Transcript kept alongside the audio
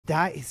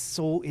That is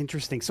so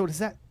interesting. So does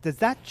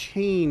that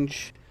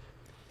change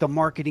the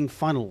marketing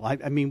funnel?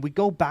 I mean, we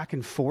go back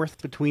and forth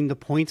between the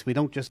points. We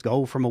don't just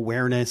go from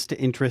awareness to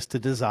interest to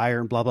desire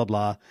and blah blah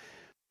blah.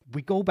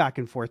 We go back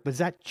and forth, but is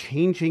that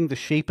changing the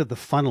shape of the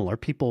funnel? Are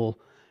people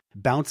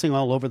bouncing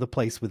all over the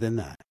place within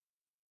that?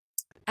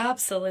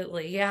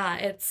 Absolutely.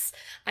 Yeah.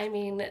 I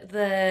mean,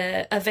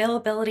 the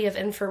availability of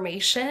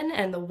information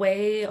and the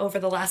way over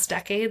the last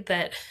decade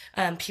that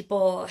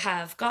people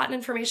have gotten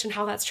information,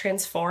 how that's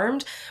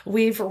transformed,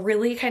 we've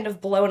really kind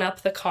of blown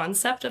up the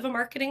concept of a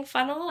marketing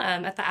funnel.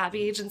 At the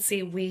Abbey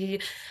Agency,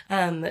 we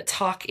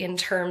talk in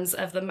terms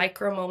of the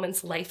micro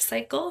moments life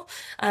cycle.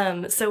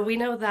 So we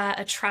know that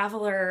a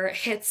traveler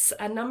hits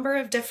a number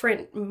of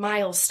different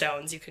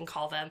milestones, you can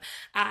call them,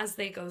 as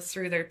they go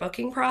through their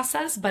booking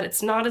process, but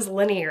it's not as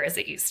linear as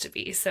it used to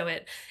be. So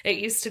it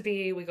used to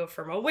be we go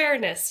from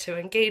awareness to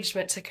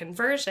engagement to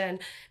conversion.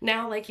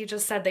 Now, like you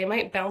just said, they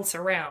might bounce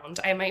around.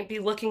 I might be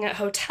looking at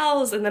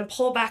hotels and then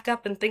pull back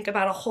up and think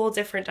about a whole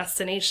different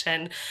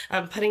destination,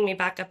 putting me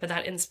back up at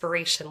that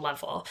inspiration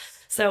level.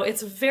 So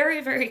it's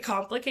very, very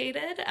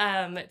complicated.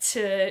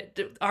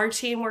 Our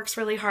team works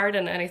really hard,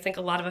 and I think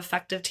a lot of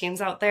effective teams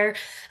out there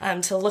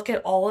to look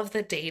at all of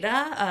the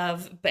data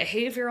of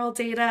behavioral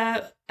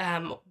data,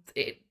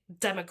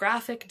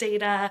 demographic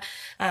data,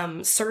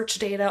 search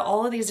data,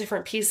 all of these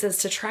different pieces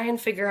to try and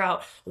figure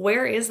out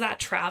where is that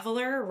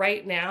traveler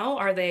right now?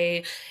 Are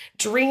they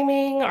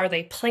dreaming? Are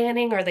they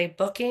planning? Are they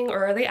booking?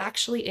 Or are they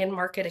actually in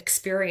market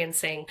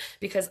experiencing?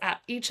 Because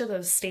at each of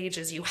those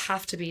stages, you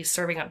have to be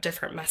serving up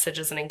different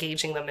messages and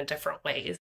engaging them in different ways.